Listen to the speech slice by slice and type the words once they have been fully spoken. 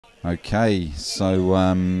Okay, so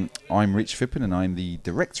I'm Rich Fippen and I'm the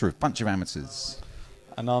director of Bunch of Amateurs.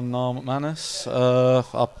 And I'm Niall McManus.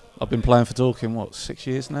 I've been playing for Dorking, 6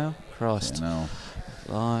 years now? Christ.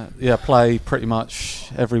 Yeah, Play pretty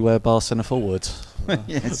much everywhere bar centre forward.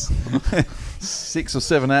 Yes. 6 or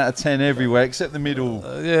 7 out of 10 everywhere except the middle,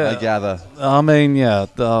 I gather. I mean,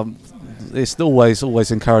 it's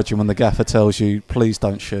always encouraging when the gaffer tells you, please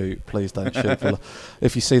don't shoot.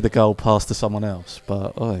 If you see the goal pass to someone else.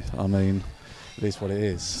 But, I mean, it is what it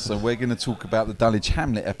is. So we're going to talk about the Dulwich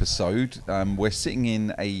Hamlet episode. We're sitting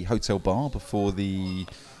in a hotel bar before the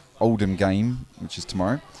Oldham game, which is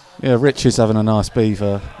tomorrow. Yeah, Rich is having a nice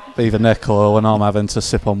beaver neck oil and I'm having to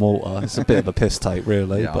sip on water. It's a bit of a piss take,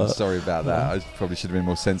 really. Yeah, but I'm sorry about that. I probably should have been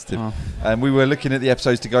more sensitive. We were looking at the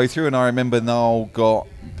episodes to go through, and I remember Niall got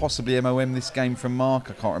possibly MOM this game from Marc.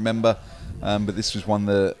 I can't remember. But this was one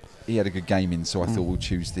that he had a good game in, so I thought we'll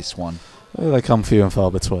choose this one. Well, they come few and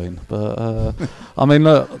far between. But, I mean,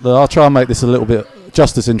 look, I'll try and make this a little bit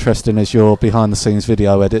just as interesting as your behind-the-scenes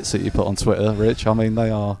video edits that you put on Twitter, Rich. I mean, they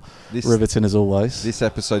are riveting as always. This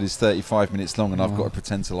episode is 35 minutes long, and I've got to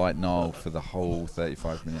pretend to like Niall for the whole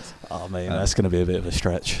 35 minutes. I mean, that's going to be a bit of a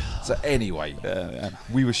stretch. So anyway,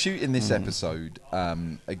 we were shooting this episode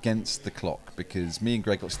against the clock because me and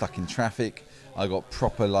Greg got stuck in traffic. I got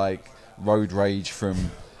proper, road rage from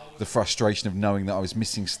the frustration of knowing that I was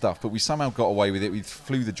missing stuff, but we somehow got away with it. We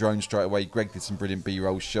flew the drone straight away. Greg did some brilliant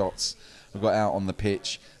B-roll shots. We got out on the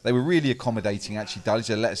pitch. They were really accommodating, actually, Dulwich.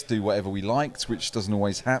 They let us do whatever we liked, which doesn't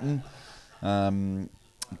always happen. I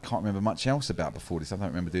can't remember much else about before this. I don't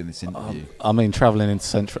remember doing this interview. I mean, travelling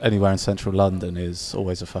into anywhere in central London is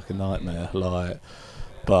always a fucking nightmare.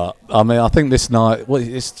 But I mean, I think this night,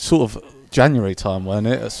 it's sort of January time, wasn't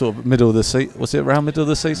it? Sort of middle of the season. Was it around middle of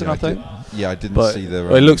the season? Yeah, I think. I didn't see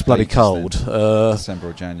the. It looks bloody cold.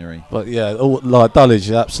 December or January. But yeah, Dulwich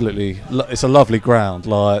is absolutely. It's a lovely ground.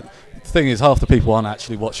 The thing is, half the people aren't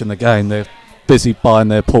actually watching the game. They're busy buying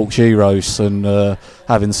their pork gyros and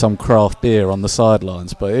having some craft beer on the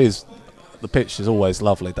sidelines. But the pitch is always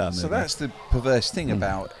lovely down there. So that's the perverse thing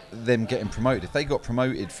about them getting promoted. If they got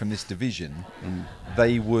promoted from this division,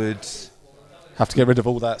 they would have to get rid of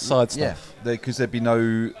all that side stuff. Yeah, because there'd be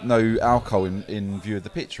no alcohol in view of the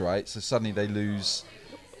pitch, right? So suddenly they lose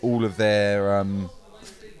all of their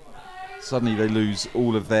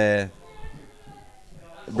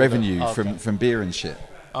revenue from beer and shit.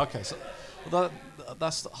 Okay, so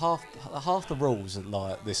that's half the rules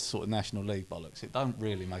of this sort of National League bollocks. It don't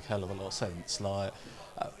really make a hell of a lot of sense.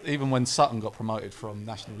 Even when Sutton got promoted from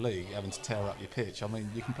National League, having to tear up your pitch. I mean,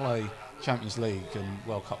 you can play Champions League and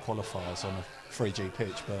World Cup qualifiers on a 3G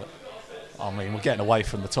pitch, but I mean, we're getting away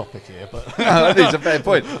from the topic here. But I think it's a fair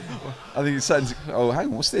point. I think it's certain. Oh, hang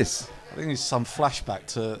on, what's this? I think it's some flashback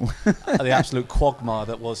to the absolute quagmire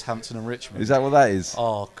that was Hampton and Richmond. Is that what that is?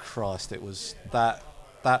 Oh Christ! It was that.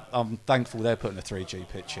 I'm thankful they're putting a 3G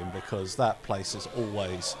pitch in because that place is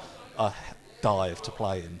always a dive to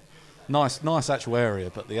play in. Nice actual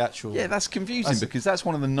area, but the actual that's confusing because that's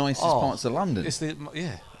one of the nicest parts of London.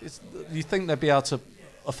 You think they'd be able to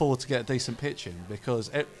afford to get a decent pitch in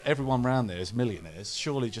because everyone around there is millionaires.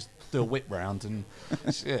 Surely just do a whip round and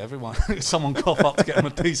someone cough up to get them a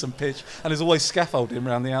decent pitch, and there's always scaffolding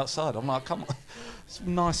around the outside. I'm like, come on, it's the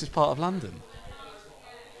nicest part of London.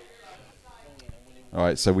 All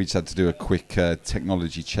right, so we just had to do a quick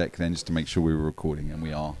technology check then just to make sure we were recording, and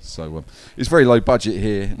we are. So it's very low budget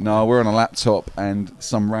here. No, we're on a laptop and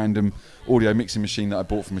some random audio mixing machine that I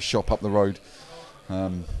bought from a shop up the road,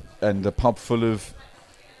 and a pub full of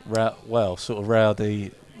sort of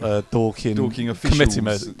rowdy Dorking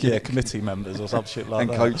officials, committee members or some shit like and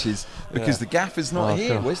that. And coaches, because the gaffer's not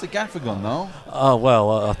here. God. Where's the gaffer gone now? Oh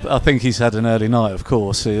well, I think he's had an early night. Of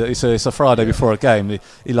course, it's a Friday before a game.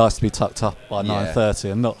 He likes to be tucked up by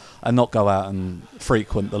 9:30 and not go out and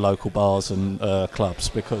frequent the local bars and clubs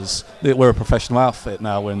because we're a professional outfit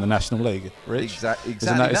now. We're in the National League, Rich. Exactly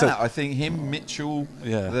that. I think him, Mitchell,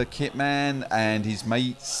 the kit man, and his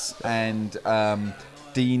mates, and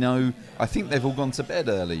Dino, I think they've all gone to bed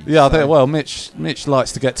early. Yeah, Mitch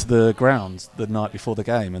likes to get to the ground the night before the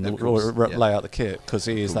game and lay out the kit because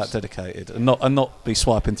he is that dedicated and not be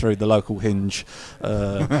swiping through the local Hinge,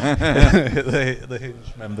 the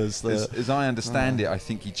Hinge members. As I understand it, I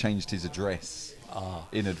think he changed his address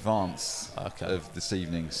in advance of this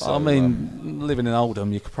evening. So, I mean, living in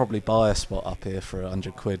Oldham, you could probably buy a spot up here for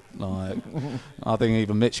 £100. I think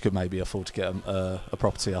even Mitch could maybe afford to get a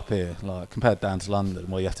property up here. Compared down to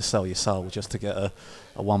London, where you have to sell your soul just to get a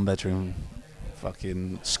one-bedroom,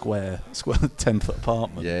 fucking square 10-foot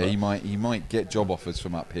apartment. Yeah, he might get job offers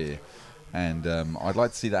from up here. And I'd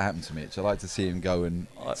like to see that happen to Mitch. I'd like to see him go and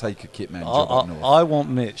take a kitman job up north. I want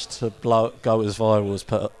Mitch to go as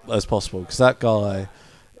viral as possible, because that guy,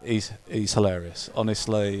 he's hilarious.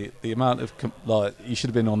 Honestly, the amount of you should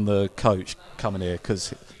have been on the coach coming here,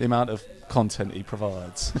 because the amount of content he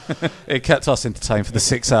provides, it kept us entertained for the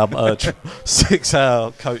 6-hour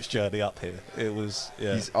coach journey up here. It was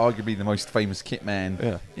He's arguably the most famous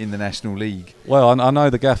kitman in the National League. Well, I know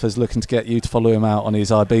the gaffer's looking to get you to follow him out on his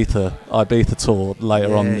Ibiza tour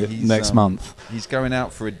later on next month. He's going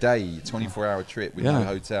out for a day, 24-hour trip with no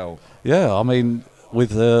hotel. Yeah, I mean,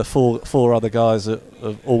 with four other guys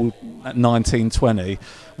of all at 19, 20,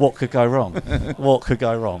 what could go wrong? What could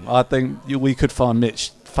go wrong? I think we could find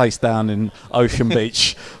Mitch face down in Ocean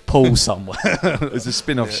Beach pool somewhere. There's a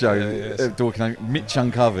spin-off show talking Mitch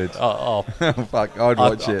Uncovered. Fuck, I'd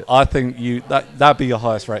watch it. I think that'd be your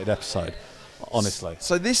highest rated episode, honestly.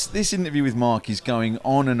 So this interview with Marc is going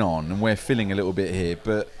on, and we're filling a little bit here,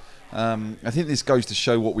 but I think this goes to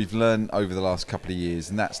show what we've learned over the last couple of years,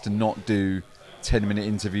 and that's to not do 10-minute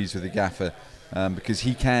interviews with the gaffer, because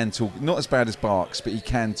he can talk, not as bad as Barks, but he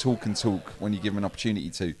can talk and talk when you give him an opportunity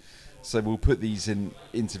to. So we'll put these in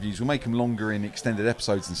interviews. We'll make them longer in extended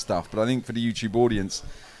episodes and stuff. But I think for the YouTube audience,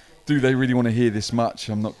 do they really want to hear this much?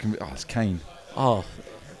 I'm not convinced. Oh, it's Kane. Oh,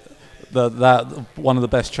 that one of the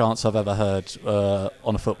best chants I've ever heard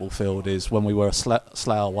on a football field is when we were a Slough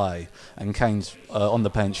away, and Kane's on the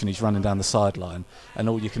bench and he's running down the sideline, and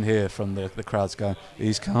all you can hear from the crowd's going,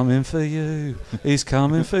 "He's coming for you, he's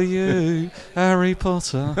coming for you, Harry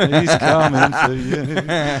Potter, he's coming for you."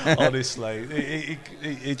 Honestly,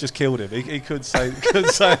 he just killed him. He couldn't say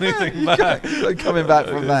anything back. Coming back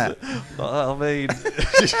from that. I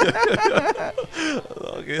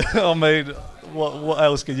mean, what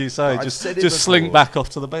else can you say? Just slink back off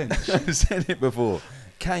to the bench. I've said it before.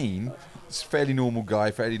 Kane is a fairly normal guy,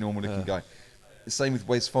 fairly normal looking guy. The same with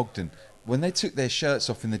Wes Fogden. When they took their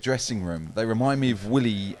shirts off in the dressing room, they remind me of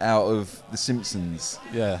Willie out of The Simpsons.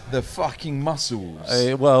 Yeah. The fucking muscles.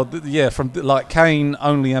 From Kane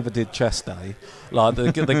only ever did chest day. Like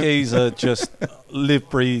the geezer just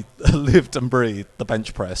lived and breathed the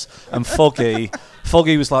bench press. And Foggy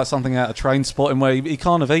was like something out of Train Spotting, where he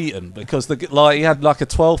can't have eaten because he had like a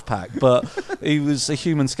 12-pack, but he was a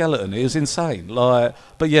human skeleton. It was insane.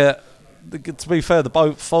 To be fair, the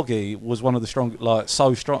boat Foggy was one of the strong,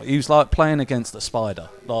 so strong. He was like playing against a spider,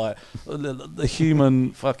 like the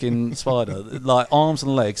human fucking spider, like arms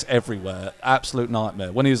and legs everywhere. Absolute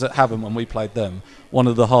nightmare. When he was at Havant, when we played them, one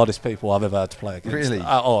of the hardest people I've ever had to play against. Really?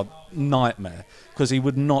 Nightmare. Because he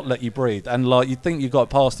would not let you breathe, and you'd think you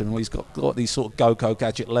got past him, he's got these sort of go-go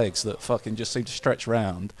gadget legs that fucking just seem to stretch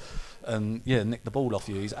around, and nick the ball off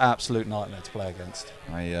you. He's absolute nightmare to play against.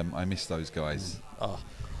 I miss those guys.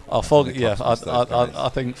 Foggy, yeah. I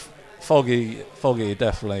think Foggy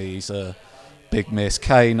definitely is a big miss.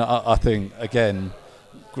 Kane, I think, again,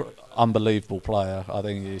 unbelievable player. I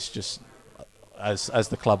think it's just as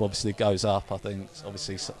the club obviously goes up, I think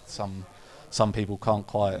obviously some people can't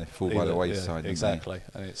quite fall by the wayside. Exactly,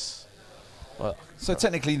 and it's. So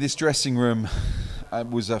technically, this dressing room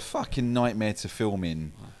was a fucking nightmare to film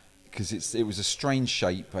in, because it was a strange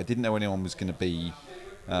shape. I didn't know anyone was going to be.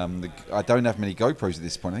 I don't have many GoPros at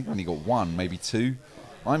this point. I think I've only got one, maybe two.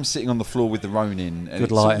 I'm sitting on the floor with the Ronin, and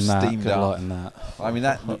good light in that. I mean,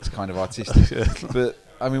 that looks kind of artistic. But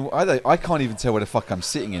I mean, I can't even tell where the fuck I'm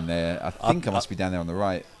sitting in there. I think I must be down there on the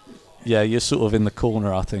right. Yeah, you're sort of in the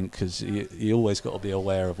corner, I think, because you always got to be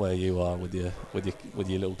aware of where you are with your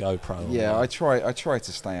little GoPro. Yeah, I try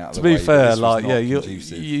to stay out of the way. To be fair, you're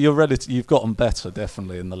you've gotten better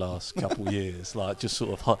definitely in the last couple of years. Just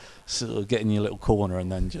sort of getting your little corner,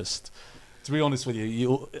 and then just. To be honest with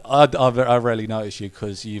you, I rarely notice you,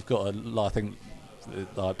 because you've got I think,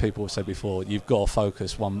 like people have said before, you've got to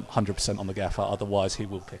focus 100% on the gaffer, otherwise he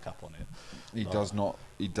will pick up on it. He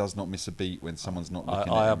does not miss a beat when someone's not looking at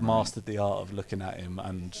him. I have mastered the art of looking at him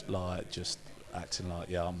and just acting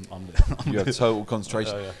like, I'm you have total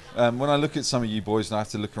concentration. When I look at some of you boys and I have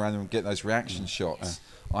to look around and get those reaction shots,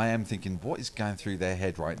 I am thinking, what is going through their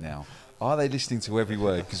head right now? Are they listening to every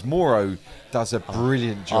word? Because Moro does a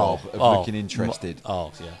brilliant job of looking interested.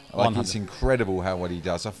 It's incredible how well he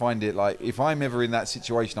does. I find it if I'm ever in that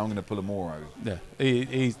situation, I'm going to pull a Moro. Yeah,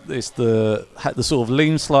 it's the sort of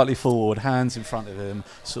lean slightly forward, hands in front of him,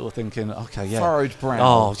 sort of thinking, okay, yeah, furrowed brow.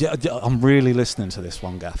 Oh, yeah, I'm really listening to this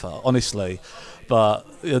one, gaffer, honestly. But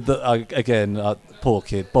again, poor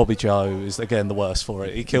kid, Bobby Joe is again the worst for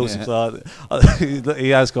it. He kills himself. He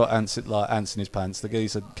has got ants in his pants. The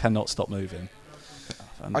geezer cannot stop moving.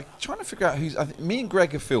 I'm trying to figure out me and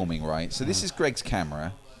Greg are filming, right? So this is Greg's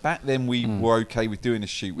camera. Back then, we were okay with doing a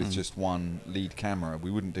shoot with just one lead camera.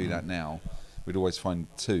 We wouldn't do that now. We'd always find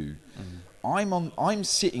two.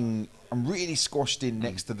 I'm really squashed in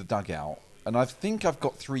next to the dugout, and I think I've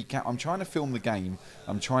got I'm trying to film the game.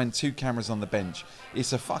 I'm trying 2 cameras on the bench.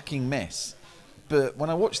 It's a fucking mess. But when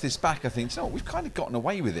I watch this back, I think, you know, we've kind of gotten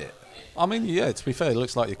away with it. I mean, yeah, to be fair, it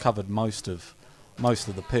looks like you covered most of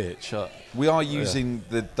the pitch. We are using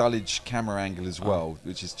the Dulwich camera angle as well,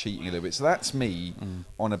 which is cheating a little bit. So that's me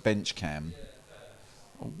on a bench cam.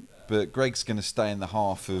 But Greg's going to stay in the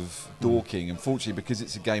half of Dorking. Unfortunately, because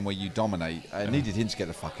it's a game where you dominate, I needed him to get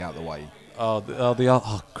the fuck out of the way.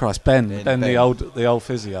 Oh Christ, Ben, the old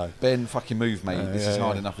physio. Ben, fucking move, mate. This is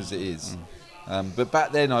hard enough as it is. But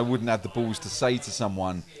back then, I wouldn't have the balls to say to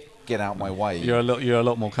someone, "Get out my way." You're a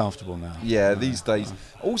lot more comfortable now. Yeah, these days.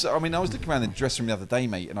 Also, I mean, I was looking around the dressing room the other day,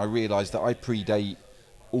 mate, and I realised that I predate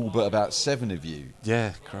all but about 7 of you.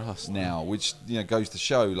 Yeah, Christ. Now, which goes to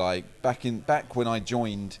show, like back when I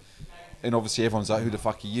joined. And obviously everyone's like, who the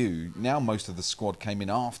fuck are you? Now most of the squad came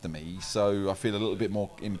in after me, so I feel a little bit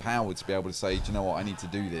more empowered to be able to say, do you know what, I need to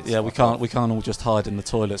do this. Yeah, we can't all just hide in the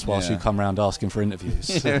toilets whilst you come around asking for interviews.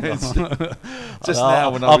 Just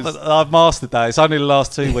now when I've mastered that. It's only the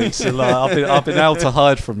last 2 weeks. And I've been able to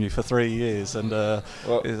hide from you for 3 years, and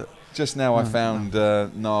just now I found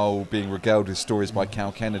Niall being regaled with stories by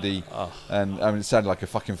Cal Kennedy, and I mean it sounded like a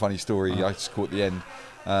fucking funny story. I just caught the end.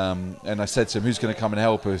 And I said to him, who's going to come and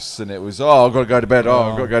help us? And it was, I've got to go to bed.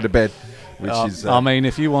 I've got to go to bed. Which is, I mean,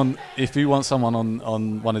 if you want someone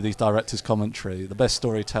on one of these directors' commentary, the best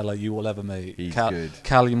storyteller you will ever meet, he's good.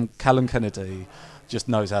 Callum Kennedy just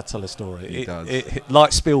knows how to to tell a story. He does.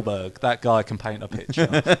 Like Spielberg, that guy can paint a picture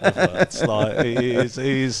of words. Like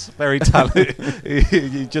he's very talented.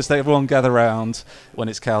 You just everyone gather around when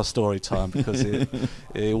it's Cal's story time because it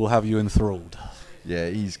will have you enthralled. Yeah,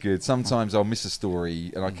 he's good. Sometimes I'll miss a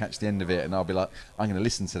story and I catch the end of it and I'll be like, I'm going to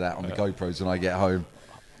listen to that on the GoPros when I get home.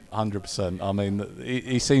 100%. I mean,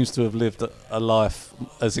 he seems to have lived a life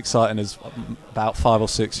as exciting as about 5 or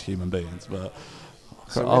 6 human beings. But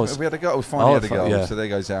so we had a goal. We finally had a goal. Yeah. So there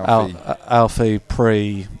goes Alfie.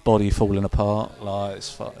 Alfie body falling apart. Like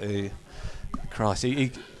it's Christ.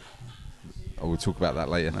 We'll talk about that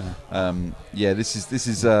later. Yeah, this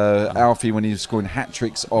is Alfie when he was scoring hat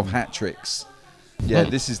tricks of hat tricks. Yeah,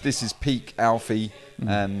 this is peak Alfie,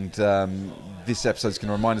 and this episode's going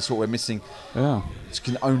to remind us what we're missing. Yeah, just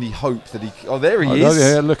can only hope that he. Oh, there he is.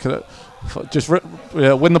 Yeah, look at it. Just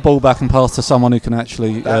win the ball back and pass to someone who can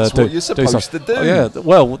actually. That's what you're supposed to do. Oh, yeah,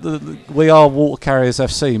 well, we are Water Carriers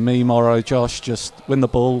FC. Me, Morrow, Josh. Just win the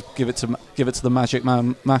ball, give it to the Magic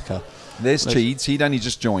Man Macca. There's Cheeds. He'd only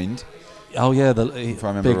just joined. Oh yeah, if I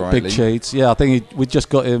remember rightly. Big Cheeds. Yeah, I think we just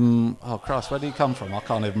got him. Oh Christ, where did he come from? I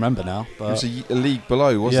can't even remember now. But it was a league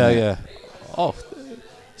below, wasn't it? Yeah.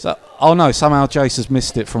 Oh no, somehow Jace has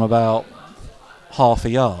missed it from about half a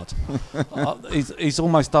yard. He's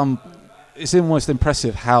almost done. It's almost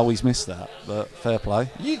impressive how he's missed that. But fair play.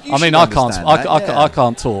 I mean, I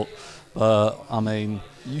can't talk. But I mean.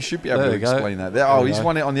 You should be able to explain that. He's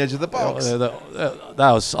won it on the edge of the box. That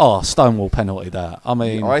was Stonewall penalty. That I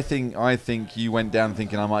mean, I think you went down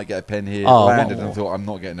thinking I might get a pen here, landed and thought I'm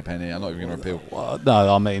not getting a pen here. I'm not even going to appeal.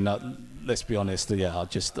 No, I mean, let's be honest. Yeah,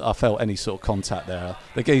 I felt any sort of contact there.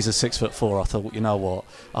 The geezer's 6'4". I thought, you know what,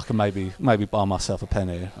 I can maybe buy myself a pen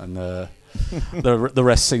here and. The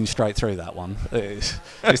rest seen straight through that one. It's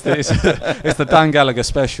the Dan Gallagher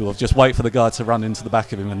special of just wait for the guy to run into the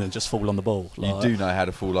back of him and then just fall on the ball. You do know how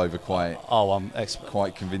to fall over quite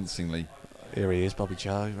convincingly. Here he is, Bobby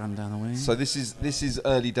Joe, run down the wing. So this is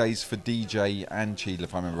early days for DJ and Cheadle,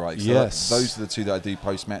 if I remember right. So yes, those are the two that I do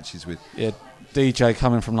post matches with. Yeah, DJ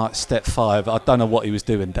coming from like step 5. I don't know what he was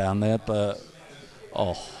doing down there, but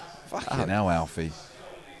fucking hell, Alfie.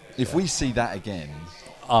 If we see that again.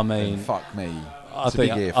 I mean, fuck me. I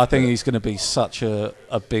think he's going to be such a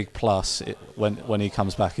big plus when he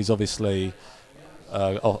comes back. He's obviously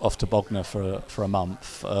off to Bognor for a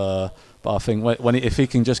month, but I think if he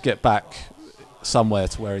can just get back somewhere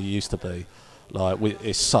to where he used to be, like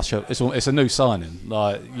it's a new signing.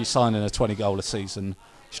 Like you're signing a 20 goal a season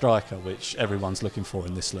striker, which everyone's looking for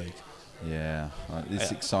in this league. Yeah,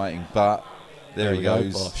 it's exciting, but there he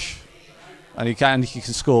goes. Bosh. And he can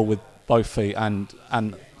score with both feet, and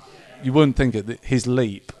you wouldn't think it. His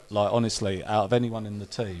leap, like honestly, out of anyone in the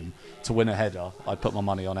team to win a header, I'd put my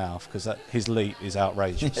money on Alf because his leap is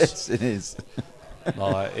outrageous. Yes, it is.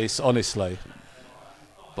 Like it's honestly,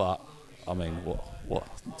 but I mean, what?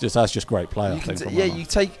 That's just great play. I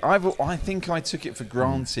think I took it for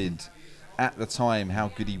granted at the time how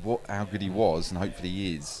good he was, and hopefully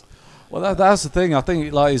he is. Well, that's the thing. I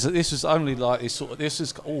think like this is only like it's sort of, this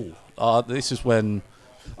is this is when.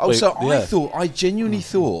 I genuinely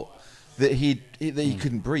thought that he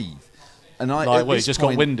couldn't breathe. And he just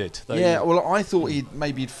got winded. I thought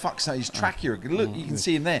he'd fucked out his trachea. Look, you can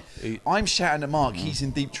see him there. I'm shouting at Marc, he's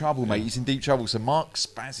in deep trouble, mate. He's in deep trouble. So Marc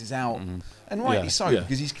spazzes out, and rightly so,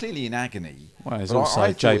 because he's clearly in agony. Well, he's also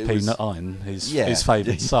JP9, his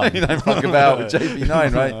favourite son. You don't fuck about with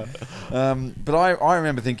JP9, right? But I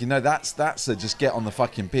remember thinking, no, that's a just get on the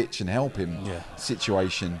fucking pitch and help him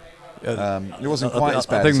situation. It wasn't quite as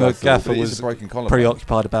bad. I think as the gaffer was broken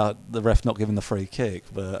preoccupied about the ref not giving the free kick,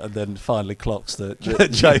 and then finally clocks that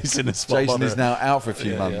Jason is spot Jason is now out for a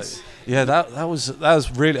few months. Yeah, that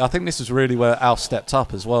was really. I think this was really where Alf stepped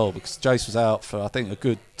up as well, because Jace was out for I think a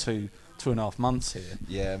good 2.5 months here.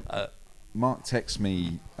 Yeah. Marc texted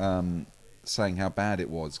me saying how bad it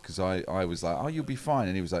was, because I was like, oh, you'll be fine,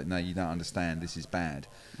 and he was like, no, you don't understand, this is bad.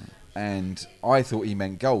 And I thought he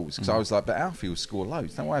meant goals, because I was like, but Alfie will score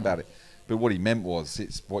loads, don't worry about it. But what he meant was,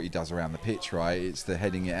 it's what he does around the pitch, right? It's the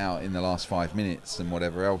heading it out in the last 5 minutes and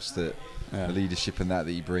whatever else that the leadership and that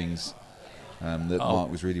he brings that Marc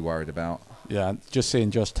was really worried about. Yeah, just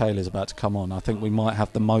seeing Josh Taylor's about to come on, I think we might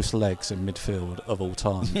have the most legs in midfield of all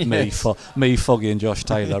time. Yes. Me, Foggy and Josh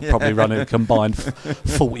Taylor probably running a combined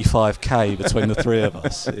 45k between the three of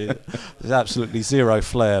us. There's absolutely zero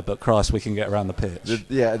flair, but Christ, we can get around the pitch.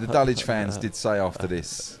 The Dulwich fans did say after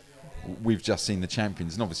this, we've just seen the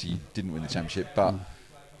champions, and obviously you didn't win the championship, but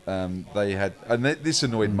they had, and this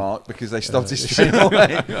annoyed Marc because they stopped it straight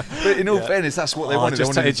away. But in all fairness, that's what they wanted.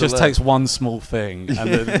 It just takes one small thing,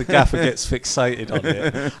 and the gaffer gets fixated on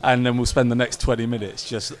it, and then we'll spend the next 20 minutes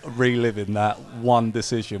just reliving that one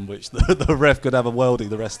decision, which the ref could have a worldie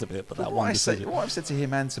the rest of it, but that one decision. What I've said to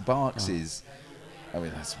him and to Barks is, I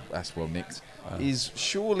mean, that's well nicked. Is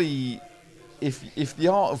surely, if the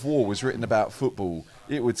art of war was written about football,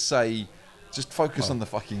 it would say, just focus on the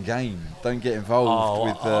fucking game. Don't get involved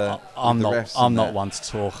with the refs. I'm not one to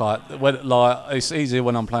talk. It's easier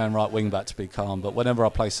when I'm playing right wing back to be calm, but whenever I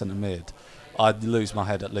play centre mid, I lose my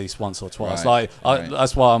head at least once or twice.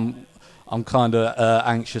 That's why I'm kind of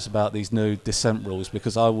anxious about these new dissent rules,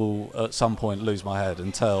 because I will at some point lose my head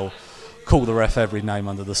and call the ref every name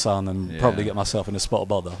under the sun and probably get myself in a spot of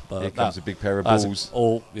bother. But here comes a big pair of balls.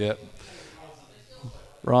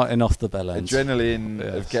 Right off the bell end. Adrenaline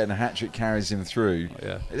of getting a hat-trick carries him through.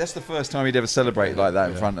 Yeah. That's the first time he'd ever celebrated like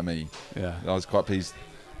that in front of me. Yeah. I was quite pleased.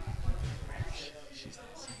 She's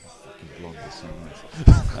fucking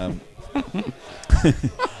blonde.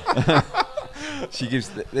 She gives.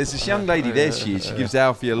 There's this young lady. There she is. She gives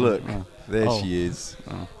Alfie a look. There she is.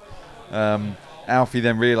 Alfie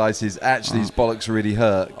then realises actually his bollocks are really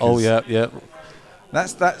hurt. Yeah.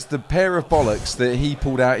 That's the pair of bollocks that he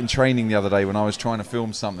pulled out in training the other day when I was trying to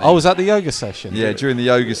film something. Oh, was that the yoga session? Yeah, during the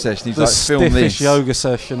yoga session. He's the like, film this. The stiffest yoga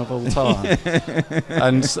session of all time.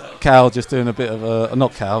 And Cal just doing a bit of a...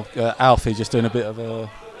 Not Cal, Alfie just doing a bit of a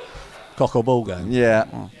cock or ball game. Yeah,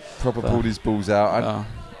 proper pulled his balls out.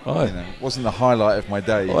 Wasn't the highlight of my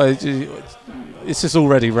day. This is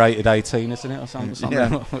already rated 18, isn't it, or something?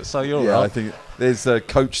 Yeah. So you're right. I think there's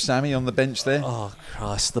Coach Sammy on the bench there. Oh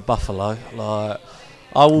Christ, the Buffalo!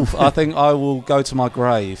 I think I will go to my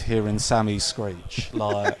grave hearing Sammy's screech.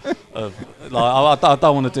 I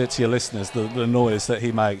don't want to do it to your listeners, the noise that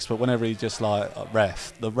he makes, but whenever he just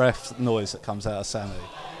the ref noise that comes out of Sammy,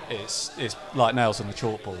 it's like nails on a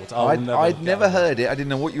chalkboard. I'd never heard it. I didn't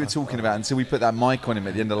know what you were talking about until we put that mic on him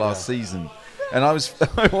at the end of last season. And I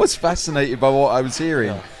was fascinated by what I was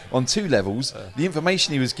hearing on two levels: the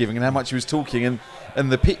information he was giving and how much he was talking,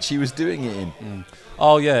 and the pitch he was doing it in.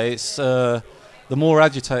 Oh yeah, it's the more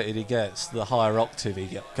agitated he gets, the higher octave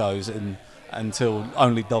he goes in, until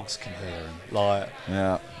only dogs can hear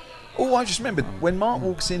him. Oh, I just remembered when Marc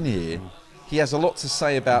walks in here, he has a lot to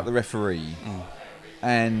say about the referee,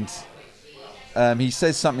 and he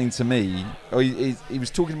says something to me. He was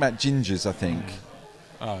talking about gingers, I think.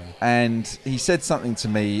 And he said something to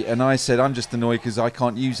me, and I said, I'm just annoyed because I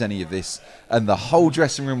can't use any of this. And the whole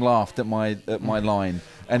dressing room laughed at my line,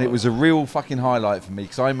 and it was a real fucking highlight for me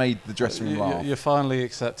because I made the dressing room laugh. You're finally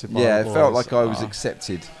accepted by the boys. It felt like I was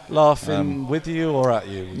accepted. Laughing with you or at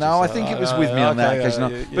you? No, I think it was with me on that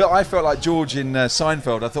occasion. But I felt like George in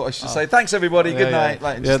Seinfeld. I thought I should say, thanks everybody, good night.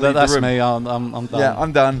 That's me, I'm done. Yeah,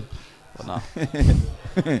 I'm done. But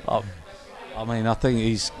no. I mean, I think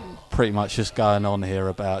he's pretty much just going on here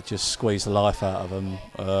about just squeeze the life out of them.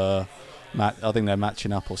 I think they're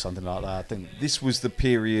matching up or something like that. I think this was the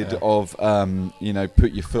period of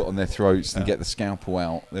put your foot on their throats and get the scalpel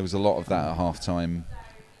out. There was a lot of that at half time.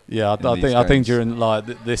 Yeah, I think during like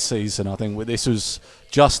this season, I think this was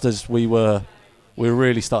just as we were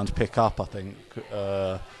really starting to pick up. I think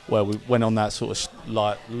where we went on that sort of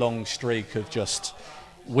like long streak of just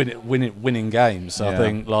winning games. Yeah. I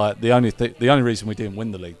think like the only reason we didn't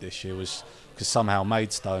win the league this year was because somehow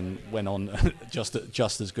Maidstone went on just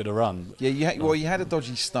as good a run. Yeah, you had a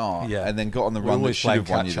dodgy start, and then got on the We're run that should have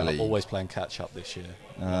won you the league. Always playing catch up this year.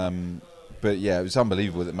 But yeah, it was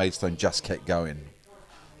unbelievable that Maidstone just kept going.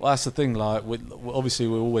 Well, that's the thing. Like, obviously,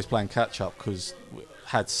 we were always playing catch up because we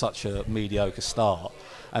had such a mediocre start,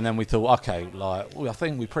 and then we thought, okay, like, I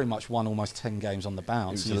think we pretty much won almost 10 games on the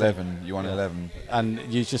bounce. It was 11. You won 11, and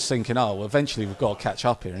you're just thinking, oh, well, eventually we've got to catch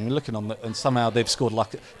up here. And you're looking and somehow they've scored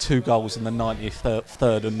like 2 goals in the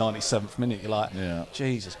 93rd and 97th minute. You're like,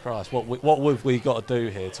 Jesus Christ, what have we got to do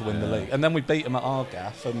here to win the league? And then we beat them at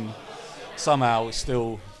Argath, and somehow it's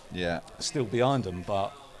still behind them,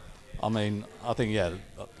 but. I mean, I think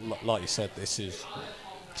like you said, this is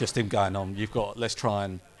just him going on. Let's try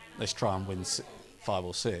and win 5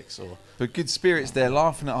 or 6. But good spirits there,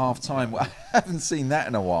 laughing at half time. I haven't seen that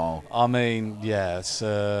in a while. I mean, it's.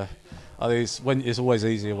 I think it's always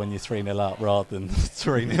easier when you're 3-0 up rather than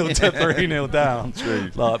 3-0 down. True.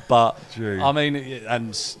 True. I mean,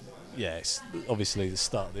 it's obviously the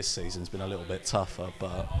start of this season's been a little bit tougher,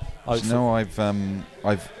 but I've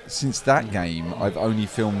since that game I've only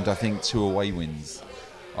filmed I think 2 away wins.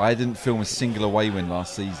 I didn't film a single away win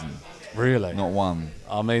last season. Really? Not one.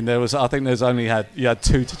 I mean, you had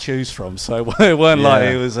 2 to choose from, so it weren't like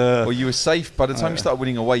it was. Well, you were safe by the time you started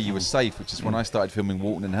winning away. You were safe, which is when I started filming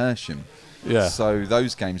Walton and Hersham. Yeah. So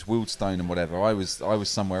those games, Wildstone and whatever, I was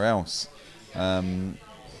somewhere else.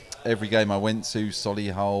 Every game I went to,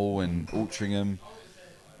 Solihull and Altrincham,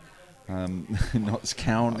 Notts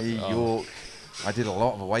County, York. I did a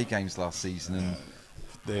lot of away games last season, and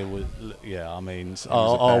there was, I mean,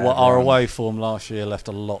 our away form last year left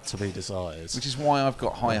a lot to be desired. Which is why I've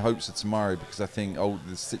got high hopes of tomorrow, because I think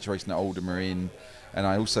the situation that Oldham are in, and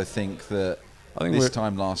I also think that this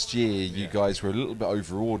time last year you guys were a little bit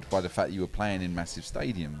overawed by the fact you were playing in massive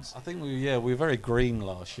stadiums. I think we were very green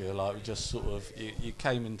last year. Like, we just sort of you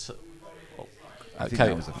came into. I think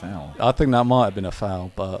that was a foul. I think that might have been a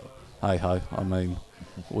foul, but hey ho. I mean,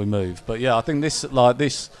 we moved. But yeah, I think this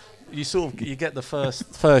you get the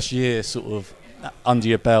first year sort of under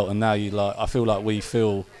your belt, and now I feel like we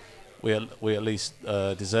at least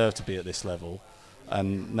deserve to be at this level,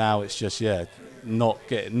 and now it's just not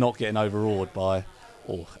getting overawed by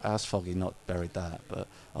how's Foggy not buried that, but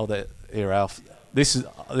here Alf. This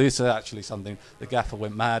is actually something the gaffer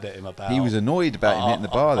went mad at him about. He was annoyed about him hitting the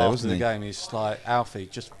bar there, wasn't he? After the game, he's just like, Alfie,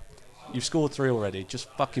 you've scored 3 already. Just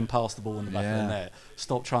fucking pass the ball in the back of the net.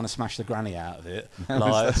 Stop trying to smash the granny out of it.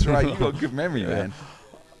 That's right. You've got a good memory, man.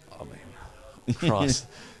 I mean, Christ.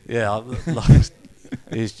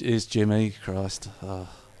 Is Jimmy, Christ.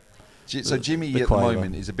 So Jimmy at the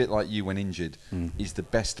moment is a bit like you when injured. Is the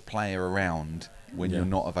best player around when you're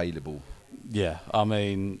not available. Yeah, I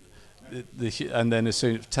mean, and then as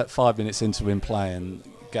soon as 5 minutes into him playing,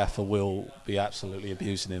 Gaffer will be absolutely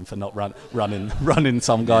abusing him for not running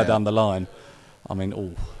some guy down the line. I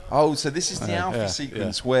mean, so this is the Alfie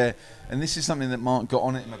sequence where, and this is something that Marc got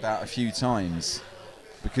on at him about a few times,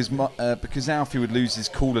 because Alfie would lose his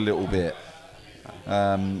cool a little bit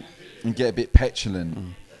and get a bit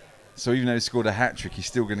petulant. So even though he scored a hat-trick, he's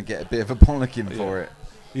still going to get a bit of a bollocking for it.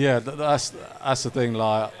 Yeah, that's the thing.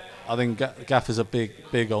 Like, I think Gaffer's a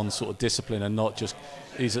big on sort of discipline, and not just,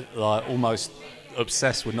 he's like almost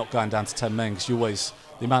obsessed with not going down to 10 men, because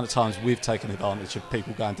the amount of times we've taken advantage of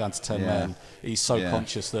people going down to 10 men, he's so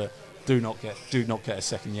conscious that do not get a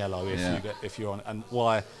second yellow if you're on. And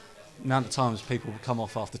why the amount of times people come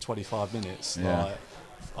off after 25 minutes, like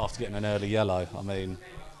after getting an early yellow. I mean,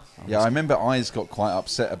 I remember Eyes got quite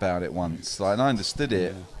upset about it once, and I understood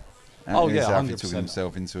it. Alfie took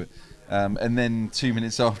himself into it. And then 2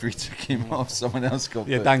 minutes after he took him off, someone else got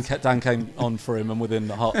booked. Dan came on for him, and within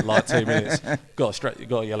 2 minutes got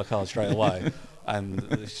a yellow card straight away. And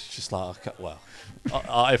it's just like, well,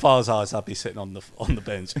 if I was Eyes, I'd be sitting on the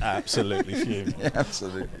bench, absolutely fuming. Yeah,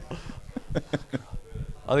 absolutely.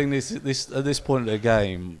 I think this at this point of the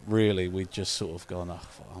game, really, we'd just sort of gone.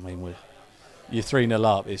 You're 3-0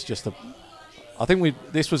 up. It's just I think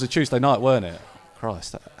this was a Tuesday night, weren't it?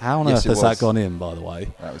 Christ, how on earth has that gone in, by the way?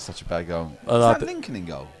 That was such a bad goal. Was that Lincoln in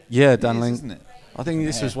goal? Yeah, Dan Lincoln. Isn't it? I think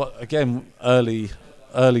this was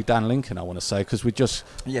early Dan Lincoln, I want to say, because we just...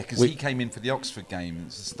 Yeah, because he came in for the Oxford game.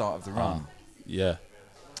 It's the start of the run. Yeah.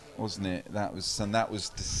 Wasn't it? That was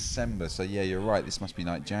December. So, yeah, you're right. This must be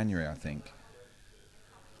like January, I think.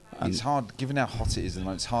 It's hard, given how hot it is at the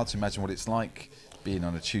moment, it's hard to imagine what it's like being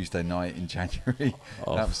on a Tuesday night in January,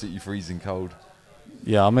 absolutely freezing cold.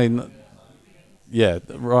 Yeah, I mean, yeah,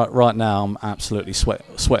 right now I'm absolutely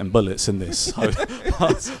sweating bullets in this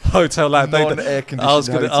hotel. Like, I was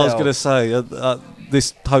going to say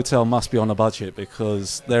this hotel must be on a budget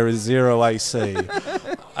because there is zero AC,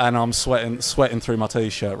 and I'm sweating through my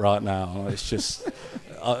t-shirt right now. It's just.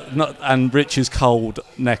 And Rich's cold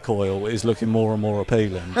neck oil is looking more and more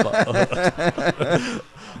appealing. But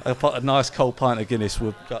a nice cold pint of Guinness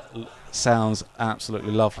sounds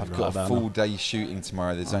absolutely lovely. I've got a full day shooting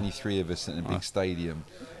tomorrow. There's only 3 of us in a big stadium.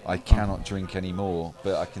 I cannot drink anymore,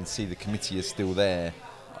 but I can see the committee is still there.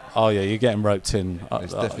 Oh yeah, you're getting roped in.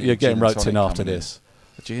 You're getting roped in after this.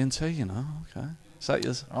 A G&T, you know, okay.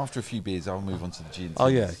 After a few beers, I'll move on to the G&T. Oh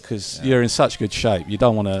yeah, because you're in such good shape. You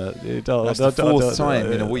don't want to. That's the 4th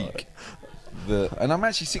time in a week. And I'm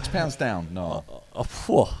actually £6 down. No,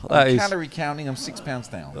 calorie counting. I'm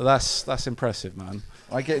 £6 down. That's impressive, man.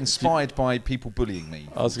 I get inspired by people bullying me.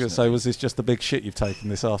 I was going to say, was this just the big shit you've taken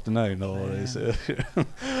this afternoon, or is it?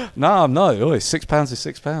 No. It's £6 is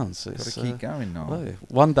 £6. Got to keep going now. Well,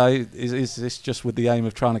 one day is this just with the aim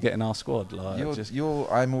of trying to get in our squad? Like,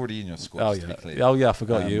 I'm already in your squad. To be clear. Oh yeah, I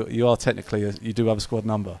forgot you. You are technically you do have a squad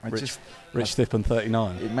number. Rich Thippen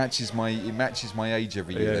 39. It matches my age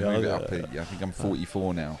every year. They move it up. I think I'm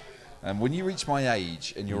 44 now. And when you reach my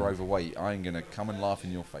age and you're overweight, I'm gonna come and laugh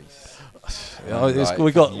in your face.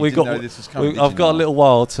 I've got a little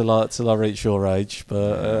while till I reach your age,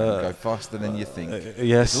 but go faster than you think.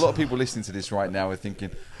 Yes, there's a lot of people listening to this right now are thinking,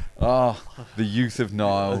 the youth of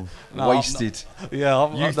Niall, wasted.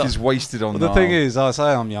 Youth is wasted on Niall. The thing is, I say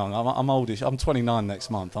I'm young. I'm oldish. I'm 29 next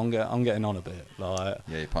month. I'm getting on a bit. Like,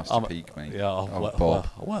 you're past your peak, mate. Yeah,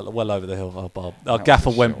 well over the hill. Oh, Bob.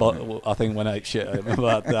 Gaffer went ape shit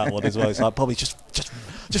about that one as well. It's like, Bobby, just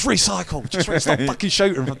recycle. Just stop fucking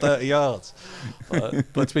shooting from 30 yards.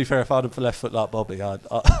 But to be fair, if I'd have left foot like Bobby,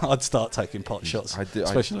 I'd start taking pot shots.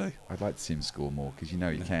 Especially, I'd like to see him score more because you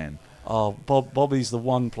know he can. Oh, Bobby's the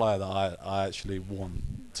one player that I actually want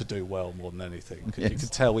to do well more than anything. Because you can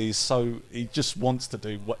tell he just wants to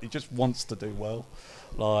do well.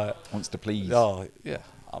 Like, wants to please. Oh yeah,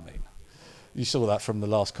 I mean, you saw that from the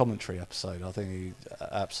last commentary episode. I think he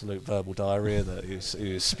absolute verbal diarrhea that he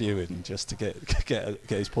was spewing just to get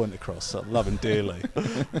his point across. I love him dearly,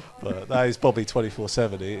 but that is Bobby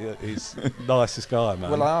 24/7. He's the nicest guy,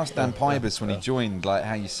 man. Well, I asked Dan Pybus when he joined, like,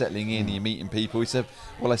 how you're settling in, you're meeting people. He said,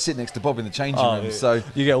 "Well, I sit next to Bob in the changing room, so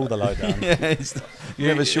you get all the lowdown." You're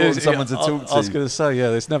never short on someone to talk to. I was going to say,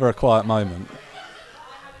 there's never a quiet moment.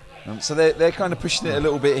 So they're kind of pushing it a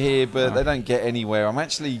little bit here, but they don't get anywhere. I'm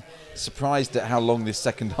actually surprised at how long this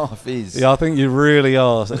second half is. Yeah, I think you really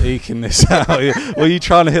are eking this out. Were you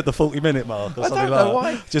trying to hit the 40-minute mark or something? I don't know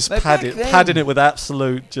why. Just padding it with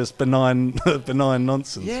absolute just benign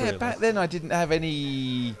nonsense. Yeah, really. Back then I didn't have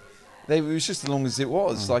any. It was just as long as it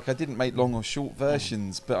was. Like, I didn't make long or short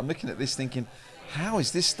versions. But I'm looking at this thinking, how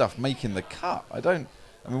is this stuff making the cut? I mean,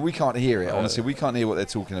 we can't hear it. Honestly, we can't hear what they're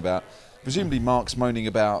talking about. Presumably, Marc's moaning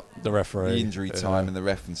about the referee, the injury time, and the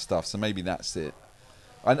ref and stuff. So maybe that's it.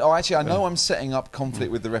 I know I'm setting up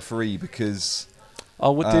conflict with the referee because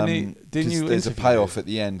there's a payoff at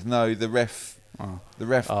the end. No, the ref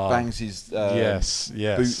bangs his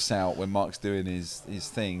boots out when Marc's doing his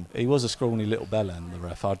thing. He was a scrawny little bellend, the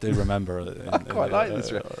ref. I do remember. I quite like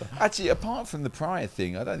this ref. Actually, apart from the prior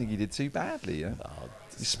thing, I don't think he did too badly. Yeah?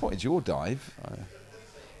 He spotted your dive.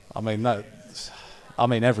 I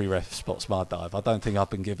mean, every ref spots my dive. I don't think I've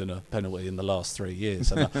been given a penalty in the last 3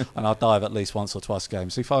 years, and I dive at least once or twice a game.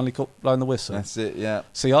 So he finally blown the whistle. That's it, yeah.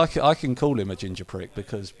 See, I can call him a ginger prick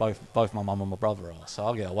because both my mum and my brother are, so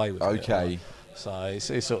I'll get away with it. Okay. So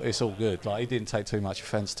it's all good. Like, he didn't take too much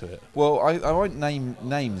offence to it. Well, I won't name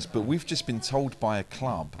names, but we've just been told by a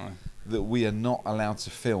club that we are not allowed to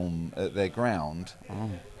film at their ground.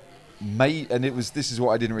 This is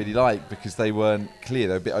what I didn't really like because they weren't clear.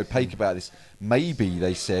 They were a bit opaque about this. Maybe,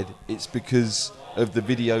 they said, it's because of the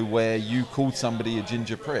video where you called somebody a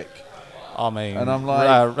ginger prick. I mean, and I'm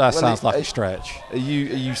like, that sounds like a stretch. Are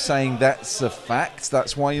you saying that's a fact?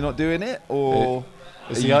 That's why you're not doing it, or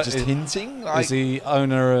are you just hinting? Is the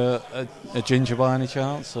owner a ginger by any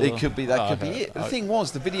chance? Or? It could be. That could be it. The thing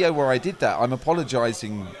was, the video where I did that, I'm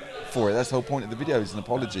apologising for it. That's the whole point of the video, is an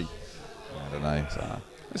apology. I don't know.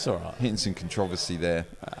 It's all right. Hitting some controversy there.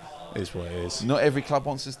 It is what it is. Not every club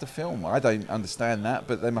wants us to film. I don't understand that,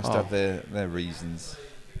 but they must have their reasons.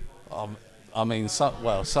 I mean, some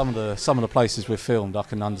of the places we've filmed, I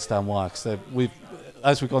can understand why, because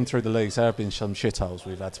as we've gone through the leagues, there have been some shitholes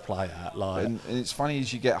we've had to play at. Like, and it's funny,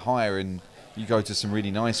 as you get higher and you go to some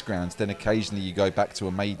really nice grounds, then occasionally you go back to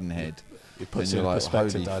a Maidenhead it puts and it you're in like,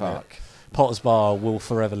 perspective. holy Don't fuck. it? Potter's Bar will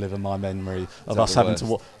forever live in my memory of us that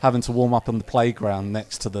the having to warm up on the playground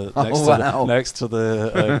next to the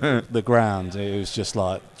the ground. It was just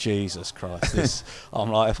like, Jesus Christ!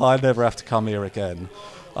 I'm like, if I never have to come here again,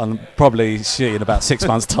 I'm probably see in about 6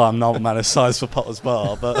 months' time. Niall McManus size for Potter's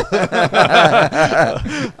Bar, but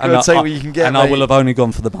and take what you can get, and mate. I will have only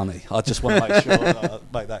gone for the money. I just want to make sure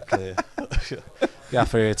make that clear.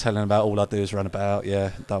 Gaffer here telling about all I do is run about.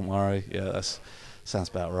 Yeah, don't worry. Yeah, that's. Sounds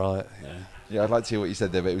about right. Yeah, I'd like to hear what you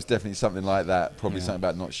said there, but it was definitely something like that. Probably something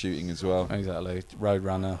about not shooting as well. Exactly, road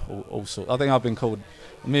runner, all sorts. I think I've been called.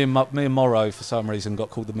 Me and Morrow for some reason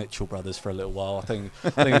got called the Mitchell brothers for a little while. I think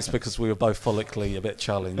it's because we were both follically a bit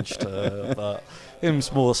challenged, but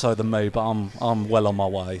him's more so than me. But I'm well on my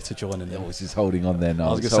way to joining him. This is holding on there now.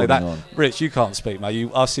 I was going to say that, Rich. You can't speak,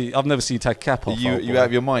 mate. I've never seen you take a cap off. You out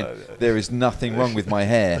of your mind? There is nothing wrong with my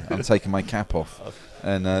hair. I'm taking my cap off.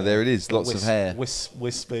 And there it is, lots of hair.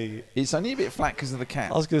 Wispy. It's only a bit flat because of the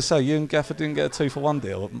cap. I was going to say, you and Gaffer didn't get a 2-for-1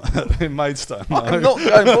 deal in Maidstone. No? I'm not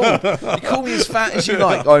going bald. You call me as fat as you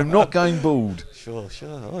like. I'm not going bald. Sure.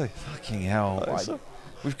 Oi. Fucking hell.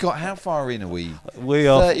 We've got, how far in are we? We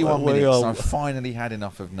are 31 minutes. And I've finally had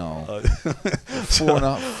enough of Niall.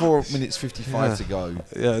 4 minutes 55 to go.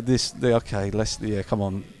 Yeah, okay. Come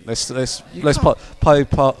on. Let's pay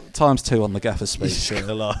times 2 on the Gaffer speech.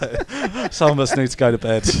 Like, some of us need to go to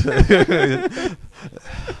bed.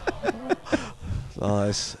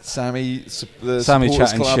 Nice. Sammy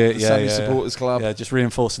chatting club, shit. Sammy supporters club. Yeah, just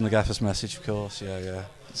reinforcing the Gaffer's message, of course. Yeah.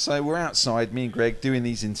 So we're outside, me and Greg, doing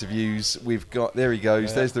these interviews. We've got, there he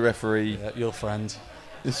goes, there's the referee. Yeah, your friend.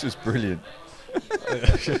 This was brilliant.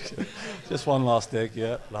 Just one last dig,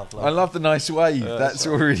 yeah. Love. I love the nice wave. That's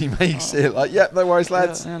what really makes it like, yep, no worries,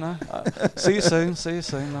 lads. Yeah, no. See you soon.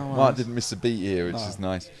 No worries. Marc didn't miss a beat here, which is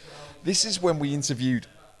nice. This is when we interviewed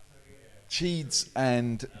Cheeds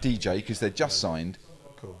and DJ, because they're just signed.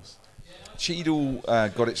 Of course. Cheadle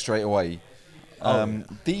got it straight away.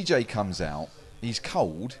 DJ comes out. He's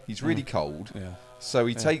cold. He's really cold. Yeah. So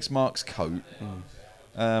he takes Marc's coat.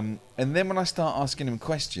 And then when I start asking him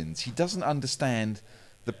questions, he doesn't understand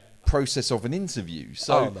the process of an interview.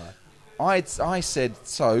 So I said,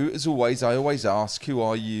 so as always, I always ask, who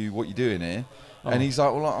are you? What you doing here? And he's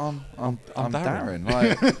like, well, I'm Darren.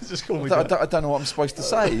 Like, just call me I don't know what I'm supposed to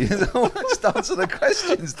say. Just answer the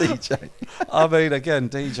questions, DJ. I mean, again,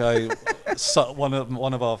 DJ,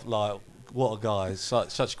 one of our, like, what a guy,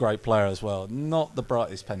 such a great player as well. Not the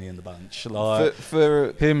brightest penny in the bunch. Like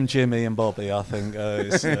for him, Jimmy and Bobby, I think.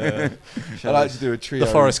 I'd like to do a trio.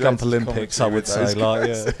 The Forrest Gump Olympics, I would say.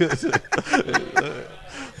 Like,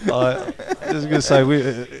 I was going to say,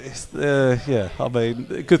 I mean,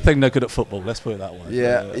 good thing they're good at football. Let's put it that way.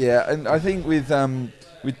 Yeah. And I think with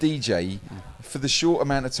DJ, for the short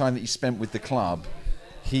amount of time that he spent with the club,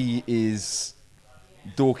 he is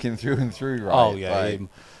Dorking through and through, right? Oh yeah. Like,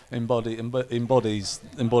 embodies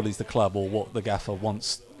the club, or what the Gaffer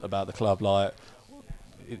wants about the club. Like,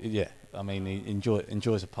 I mean, he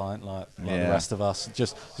enjoys a pint like the rest of us.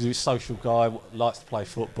 Just he's a social guy, likes to play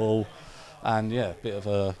football, and bit of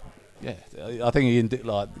a I think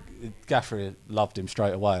Gaffer loved him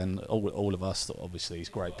straight away, and all of us. Obviously, he's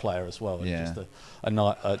a great player as well. Yeah. And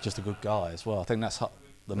just a good guy as well. I think that's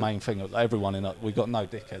the main thing. Everyone we've got no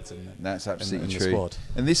dickheads in. That's absolutely in true. The squad.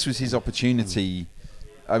 And this was his opportunity.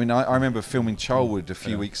 I mean, I remember filming Charlwood a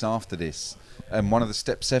few weeks after this, and one of the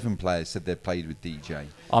Step 7 players said they'd played with DJ.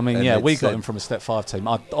 I mean, we got him from a Step 5 team.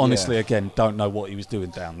 I honestly, again, don't know what he was doing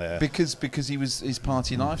down there. Because he was his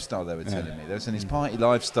party lifestyle, they were telling me. They were saying his party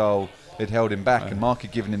lifestyle had held him back, and Marc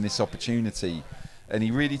had given him this opportunity, and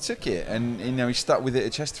he really took it. And, he stuck with it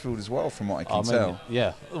at Chesterfield as well, from what I can tell.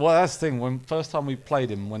 Yeah. Well, that's the thing. When first time we played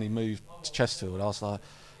him, when he moved to Chesterfield, I was like,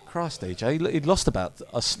 Christ, DJ, he'd lost about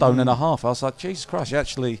a stone and a half. I was like, Jesus Christ,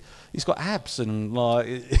 he's got abs, and like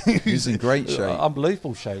he's in great shape,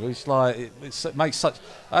 unbelievable shape. It's like it makes such.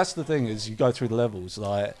 That's the thing, is you go through the levels.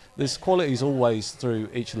 Like, this quality is always through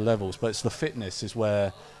each of the levels, but it's the fitness is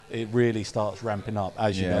where it really starts ramping up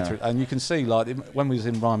as you go through. And you can see, like, when we was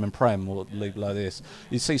in Ryman Prem or league like this,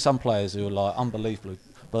 you see some players who are like unbelievable,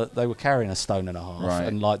 but they were carrying a stone and a half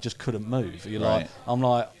and like just couldn't move. You're like, I'm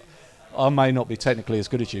like, I may not be technically as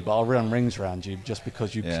good as you, but I'll run rings around you just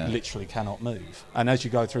because you literally cannot move. And as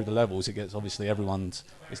you go through the levels, it gets obviously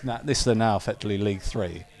this is now effectively League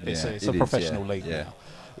 3. It's a professional league now,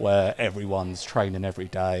 where everyone's training every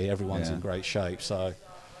day, everyone's in great shape. So,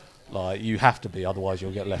 like, you have to be, otherwise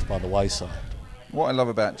you'll get left by the wayside. What I love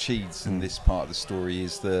about Cheeds in this part of the story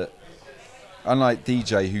is that unlike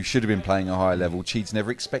DJ, who should have been playing a higher level, Cheats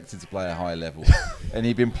never expected to play a higher level. And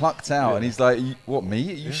he'd been plucked out, and he's like, what, me?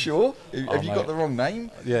 Are you sure? Have you got the wrong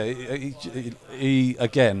name? Yeah, he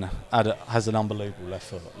again has an unbelievable left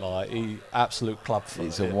foot. Like, he absolute club foot.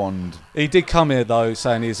 It's a wand. He did come here, though,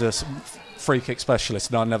 saying he's a free kick specialist,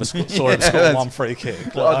 and I never saw him score one free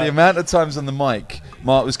kick. Well, the amount of times on the mic,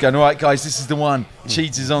 Marc was going, all right, guys, this is the one.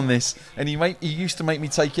 Cheats is on this. And he used to make me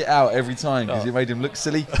take it out every time because it made him look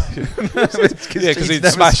silly. Because he'd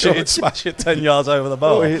smash it 10 yards over the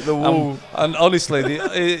bar. Or hit the wall. And honestly,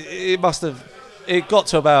 it got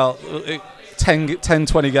to about 10,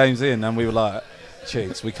 20 games in, and we were like,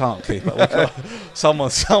 Cheats, we can't keep it.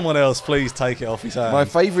 Someone else, please take it off his hands. My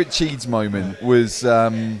favourite Cheats moment was...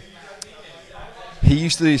 he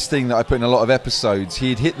used to do this thing that I put in a lot of episodes.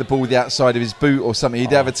 He'd hit the ball with the outside of his boot or something.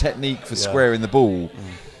 He'd have a technique for squaring the ball.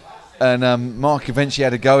 And Marc eventually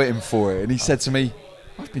had a go at him for it. And he said to me,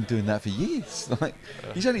 I've been doing that for years. Like,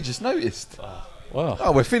 he's only just noticed. Wow.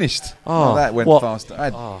 Oh, we're finished. Oh, that went fast.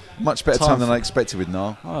 I had much better time than I expected with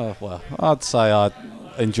Niall. Oh, well, I'd say I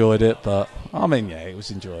enjoyed it, but I mean, yeah, it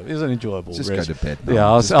was enjoyable. It was an enjoyable Just race. go to bed.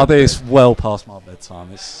 Yeah, I think it's well past my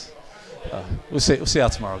bedtime. We'll see how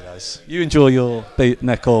tomorrow goes. You enjoy your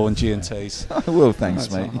Necor and G&Ts. I will,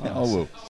 thanks, mate. I will.